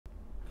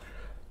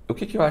O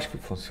que eu acho que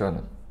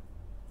funciona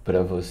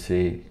para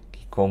você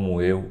que,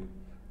 como eu,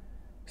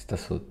 está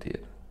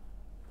solteiro?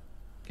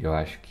 Eu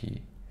acho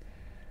que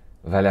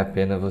vale a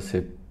pena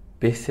você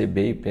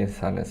perceber e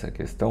pensar nessa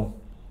questão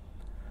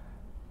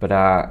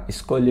para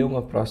escolher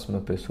uma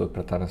próxima pessoa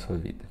para estar na sua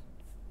vida.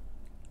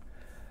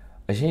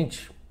 A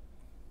gente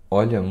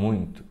olha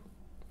muito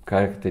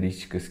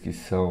características que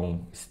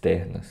são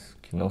externas,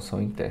 que não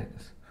são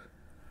internas.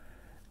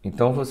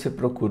 Então você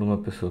procura uma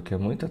pessoa que é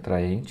muito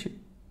atraente,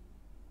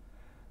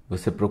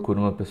 você procura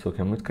uma pessoa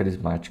que é muito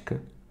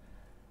carismática,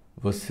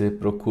 você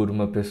procura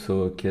uma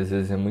pessoa que às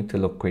vezes é muito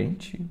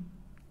eloquente,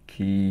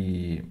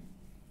 que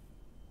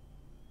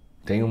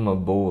tem uma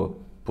boa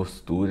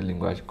postura,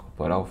 linguagem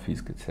corporal,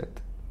 física, etc.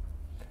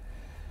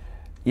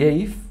 E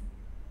aí,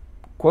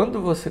 quando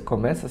você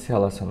começa a se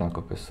relacionar com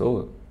a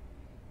pessoa,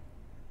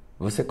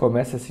 você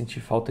começa a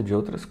sentir falta de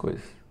outras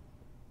coisas.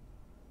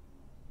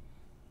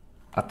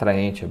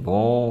 Atraente é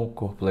bom,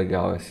 corpo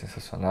legal é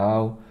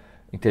sensacional,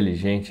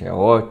 inteligente é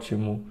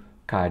ótimo,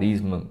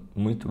 carisma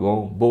muito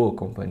bom, boa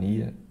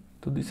companhia,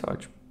 tudo isso é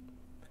ótimo.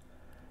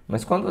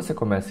 Mas quando você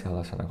começa a se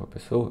relacionar com a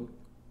pessoa,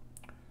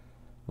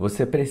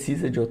 você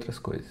precisa de outras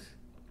coisas.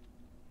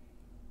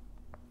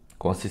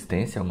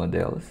 Consistência é uma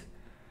delas,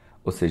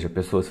 ou seja, a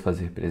pessoa se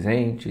fazer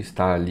presente,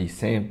 estar ali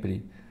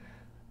sempre,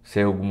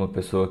 ser alguma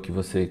pessoa que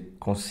você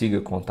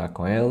consiga contar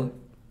com ela.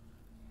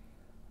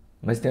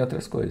 Mas tem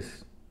outras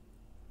coisas.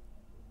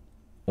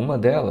 Uma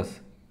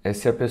delas é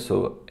se a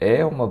pessoa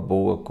é uma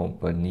boa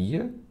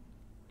companhia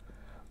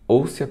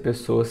ou se a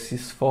pessoa se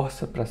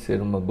esforça para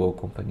ser uma boa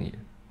companhia.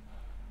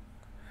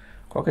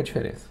 Qual que é a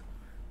diferença?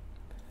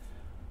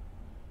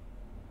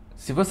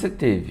 Se você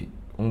teve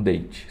um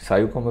date,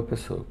 saiu com uma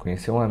pessoa,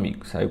 conheceu um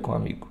amigo, saiu com um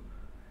amigo,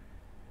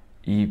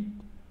 e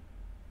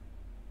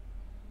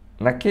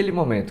naquele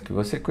momento que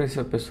você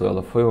conheceu a pessoa,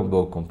 ela foi uma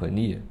boa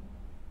companhia,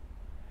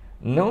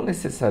 não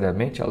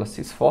necessariamente ela se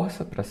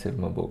esforça para ser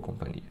uma boa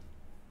companhia.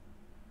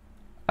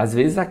 Às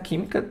vezes a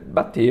química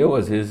bateu,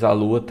 às vezes a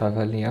lua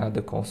estava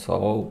alinhada com o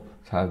sol,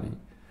 sabe?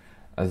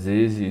 Às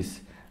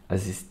vezes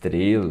as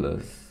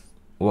estrelas,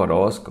 o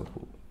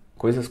horóscopo,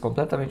 coisas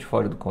completamente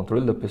fora do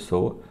controle da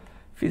pessoa,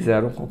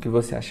 fizeram com que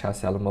você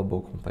achasse ela uma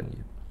boa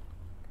companhia.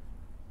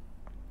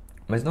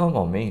 Mas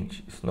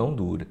normalmente isso não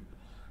dura.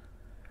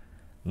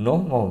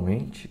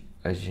 Normalmente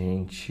a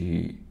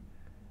gente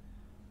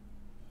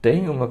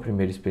tem uma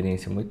primeira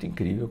experiência muito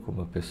incrível com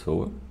uma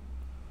pessoa,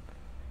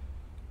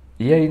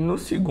 e aí no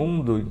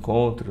segundo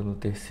encontro, no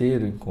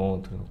terceiro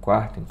encontro, no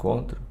quarto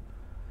encontro,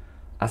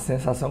 a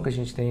sensação que a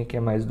gente tem é que é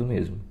mais do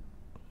mesmo.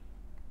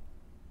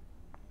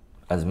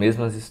 As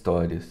mesmas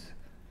histórias,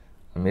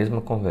 a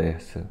mesma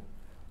conversa,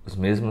 os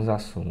mesmos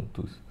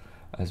assuntos,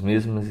 as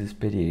mesmas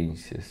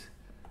experiências.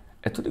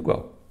 É tudo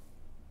igual.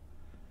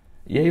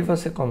 E aí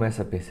você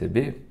começa a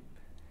perceber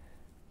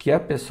que a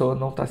pessoa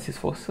não está se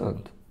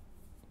esforçando,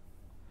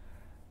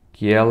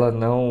 que ela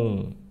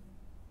não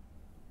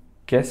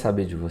quer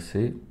saber de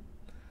você,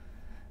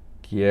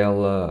 que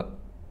ela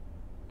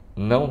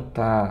não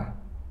está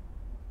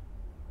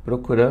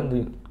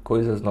procurando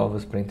coisas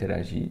novas para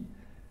interagir.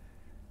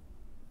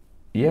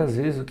 E às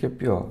vezes o que é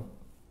pior,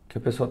 que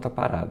a pessoa está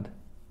parada.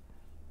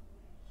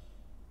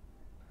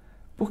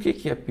 Por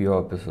que é pior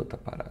a pessoa estar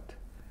parada?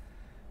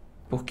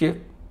 Porque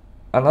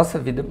a nossa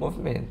vida é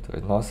movimento, a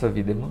nossa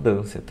vida é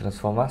mudança, é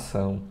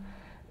transformação,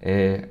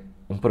 é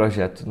um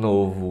projeto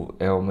novo,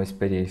 é uma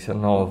experiência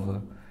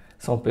nova,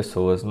 são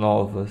pessoas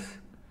novas.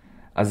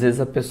 Às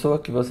vezes a pessoa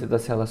que você está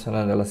se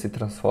relacionando, ela se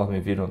transforma e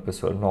vira uma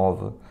pessoa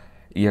nova,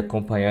 e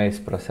acompanhar esse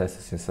processo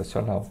é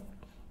sensacional.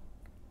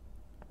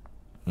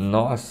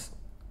 Nós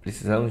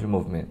precisamos de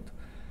movimento,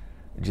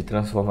 de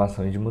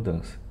transformação e de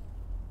mudança.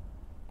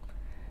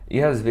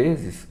 E às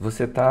vezes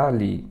você está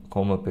ali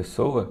com uma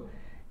pessoa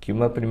que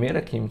uma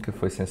primeira química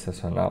foi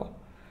sensacional,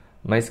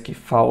 mas que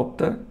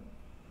falta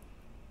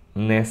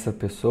nessa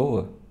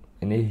pessoa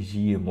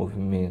energia,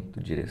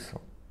 movimento,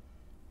 direção.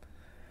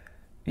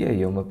 E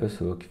aí é uma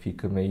pessoa que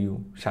fica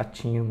meio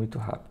chatinha muito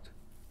rápido.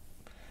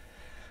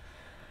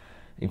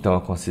 Então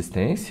a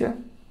consistência,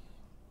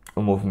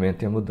 o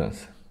movimento e a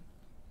mudança,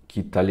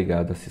 que está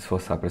ligado a se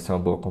esforçar para ser uma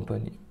boa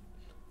companhia.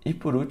 E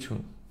por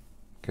último,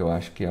 que eu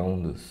acho que é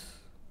um dos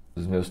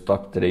meus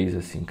top 3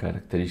 assim,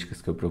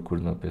 características que eu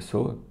procuro numa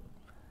pessoa,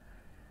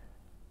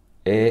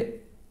 é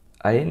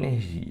a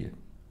energia.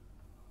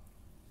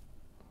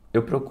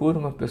 Eu procuro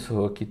uma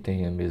pessoa que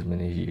tenha a mesma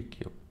energia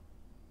que eu.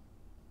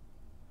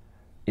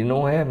 E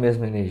não é a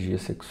mesma energia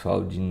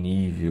sexual de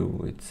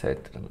nível,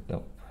 etc.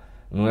 Não.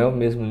 Não é o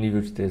mesmo nível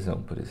de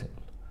tesão, por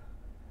exemplo.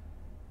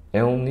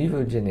 É um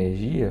nível de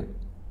energia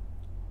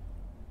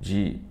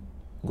de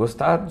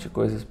gostar de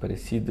coisas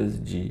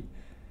parecidas, de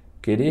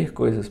querer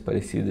coisas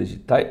parecidas, de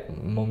estar em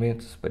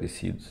momentos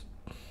parecidos.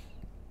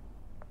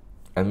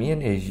 A minha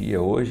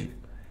energia hoje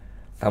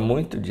está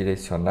muito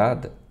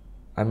direcionada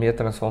à minha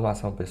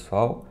transformação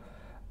pessoal,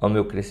 ao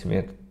meu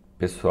crescimento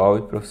pessoal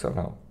e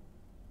profissional.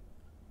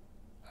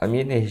 A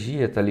minha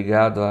energia está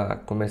ligada a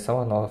começar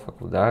uma nova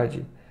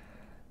faculdade,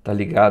 está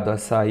ligado a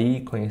sair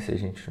e conhecer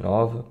gente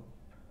nova,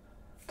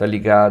 Está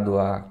ligado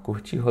a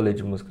curtir rolê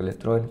de música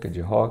eletrônica,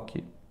 de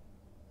rock.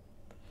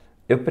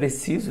 Eu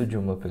preciso de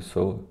uma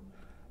pessoa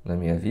na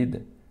minha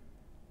vida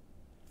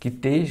que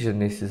esteja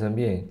nesses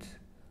ambientes,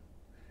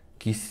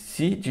 que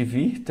se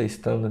divirta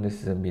estando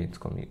nesses ambientes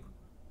comigo.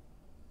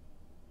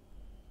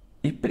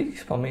 E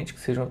principalmente que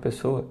seja uma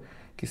pessoa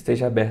que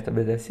esteja aberta a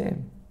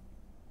BDSM.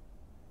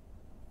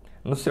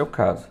 No seu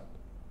caso,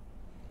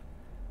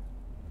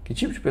 que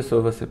tipo de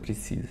pessoa você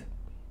precisa?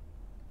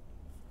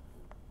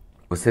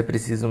 Você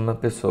precisa de uma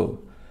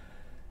pessoa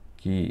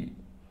que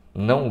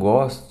não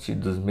goste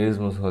dos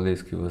mesmos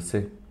rolês que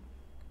você?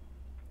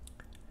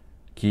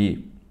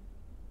 Que,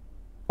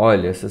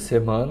 olha, essa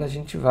semana a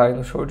gente vai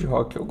no show de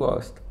rock que eu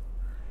gosto.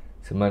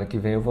 Semana que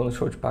vem eu vou no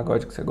show de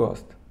pagode que você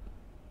gosta.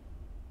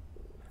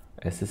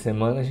 Essa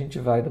semana a gente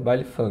vai no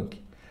baile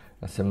funk.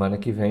 Na semana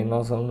que vem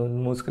nós vamos no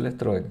música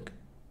eletrônica.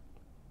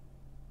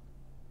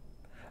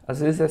 Às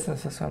vezes é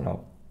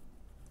sensacional.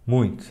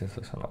 Muito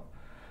sensacional.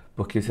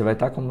 Porque você vai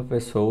estar com uma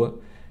pessoa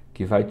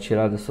que vai te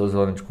tirar da sua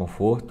zona de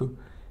conforto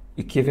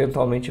e que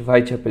eventualmente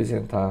vai te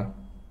apresentar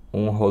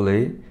um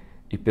rolê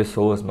e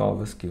pessoas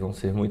novas que vão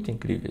ser muito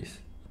incríveis.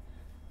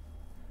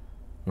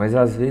 Mas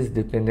às vezes,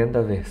 dependendo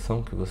da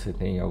versão que você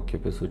tem ao que a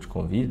pessoa te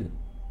convida,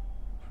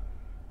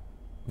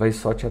 vai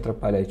só te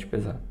atrapalhar e te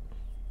pesar.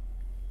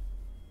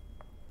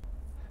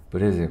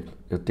 Por exemplo,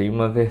 eu tenho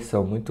uma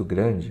versão muito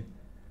grande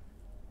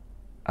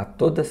a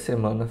toda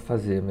semana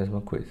fazer a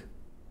mesma coisa.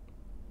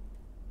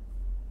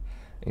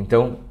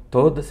 Então,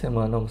 toda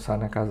semana almoçar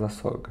na casa da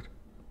sogra,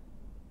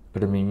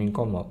 para mim me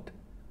incomoda.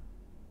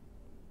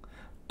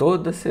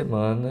 Toda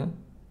semana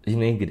ir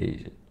na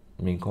igreja,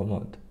 me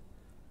incomoda.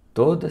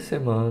 Toda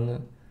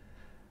semana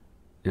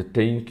eu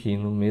tenho que ir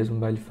no mesmo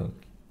baile funk,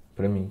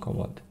 para mim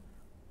incomoda.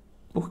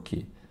 Por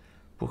quê?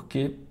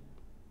 Porque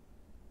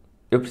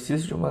eu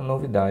preciso de uma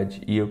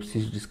novidade e eu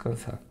preciso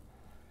descansar.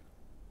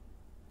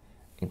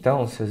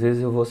 Então, se às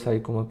vezes eu vou sair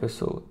com uma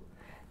pessoa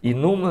e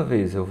numa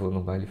vez eu vou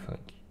no baile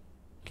funk,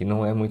 que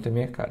não é muito a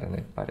minha cara,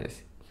 né?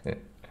 Parece.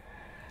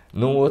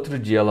 Num outro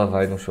dia ela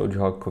vai no show de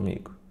rock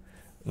comigo.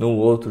 No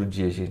outro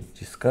dia a gente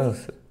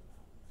descansa.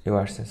 Eu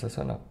acho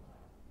sensacional.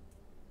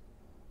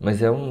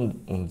 Mas é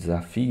um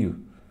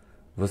desafio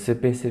você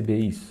perceber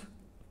isso.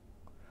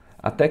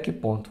 Até que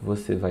ponto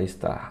você vai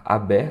estar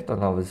aberto a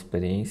novas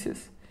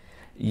experiências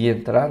e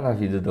entrar na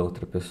vida da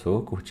outra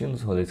pessoa, curtindo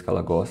os rolês que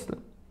ela gosta.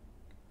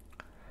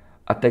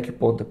 Até que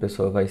ponto a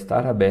pessoa vai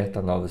estar aberta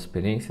a novas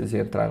experiências e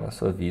entrar na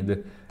sua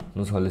vida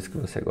nos rolês que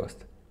você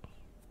gosta.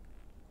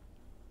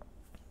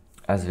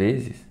 Às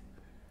vezes,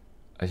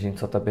 a gente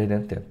só está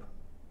perdendo tempo.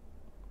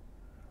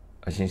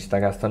 A gente está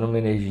gastando uma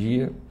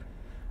energia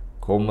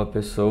com uma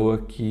pessoa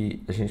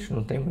que a gente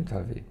não tem muito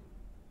a ver.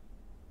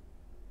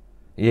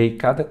 E aí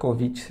cada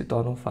convite se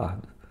torna um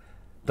fardo.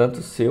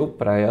 Tanto seu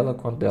para ela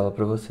quanto dela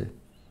para você.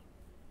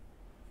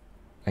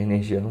 A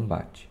energia não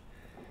bate.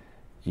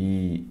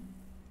 E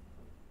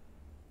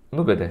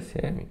no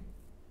BDSM,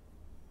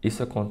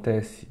 isso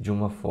acontece de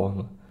uma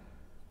forma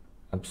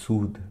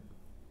absurda.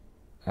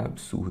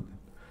 Absurda.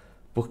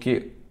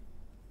 Porque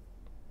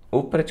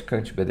o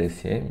praticante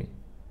BDSM,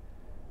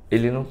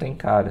 ele não tem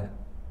cara.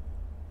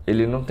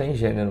 Ele não tem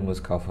gênero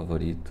musical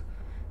favorito.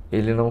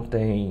 Ele não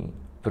tem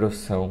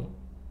profissão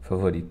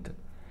favorita.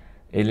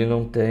 Ele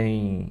não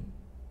tem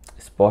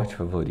esporte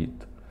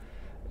favorito.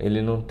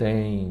 Ele não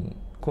tem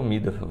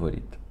comida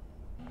favorita.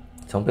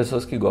 São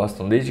pessoas que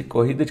gostam desde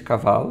corrida de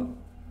cavalo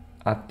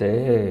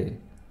até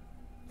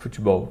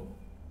futebol.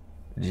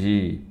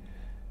 De,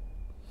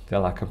 sei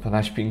lá,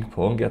 campeonato de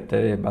ping-pong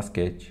até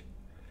basquete.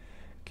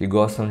 Que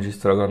gostam de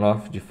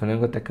estrogonofe de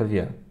frango até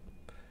caviar.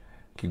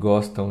 Que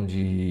gostam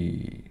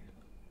de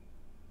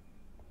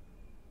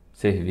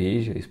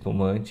cerveja,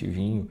 espumante,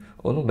 vinho,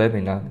 ou não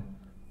bebem nada.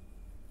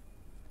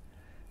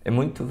 É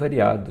muito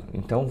variado.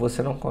 Então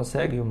você não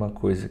consegue uma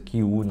coisa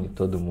que une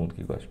todo mundo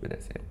que gosta de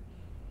BDSM.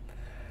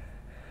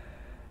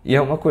 E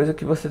é uma coisa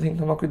que você tem que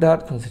tomar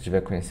cuidado quando você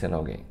estiver conhecendo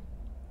alguém.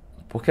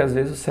 Porque às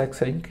vezes o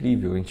sexo é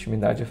incrível, a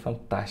intimidade é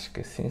fantástica,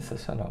 é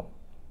sensacional.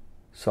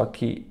 Só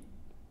que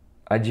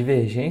a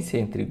divergência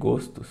entre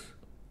gostos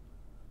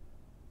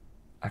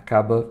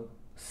acaba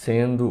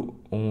sendo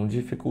um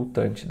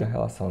dificultante da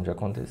relação de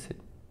acontecer.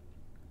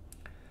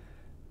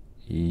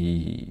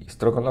 E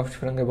estrogonofe de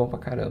frango é bom pra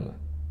caramba.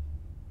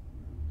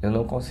 Eu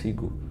não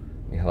consigo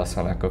me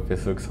relacionar com a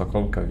pessoa que só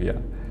come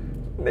caviar.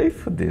 Nem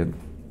fudendo.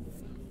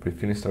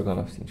 Prefiro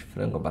estrogonofe de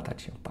frango ou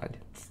batatinha palha.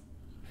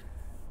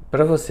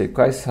 Pra você,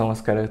 quais são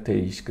as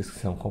características que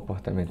são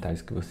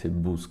comportamentais que você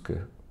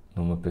busca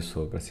numa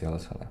pessoa para se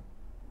relacionar?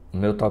 O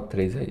meu top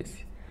 3 é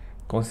esse.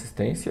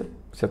 Consistência,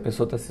 se a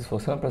pessoa está se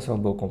esforçando para ser uma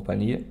boa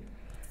companhia.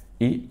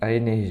 E a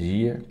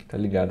energia que está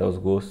ligada aos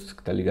gostos,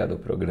 que está ligada ao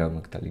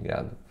programa, que está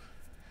ligado,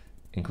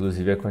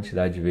 inclusive a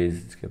quantidade de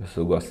vezes que a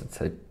pessoa gosta de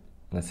sair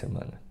na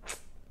semana.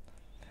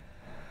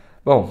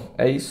 Bom,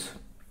 é isso.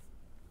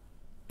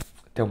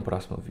 Até um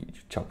próximo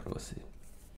vídeo. Tchau pra você.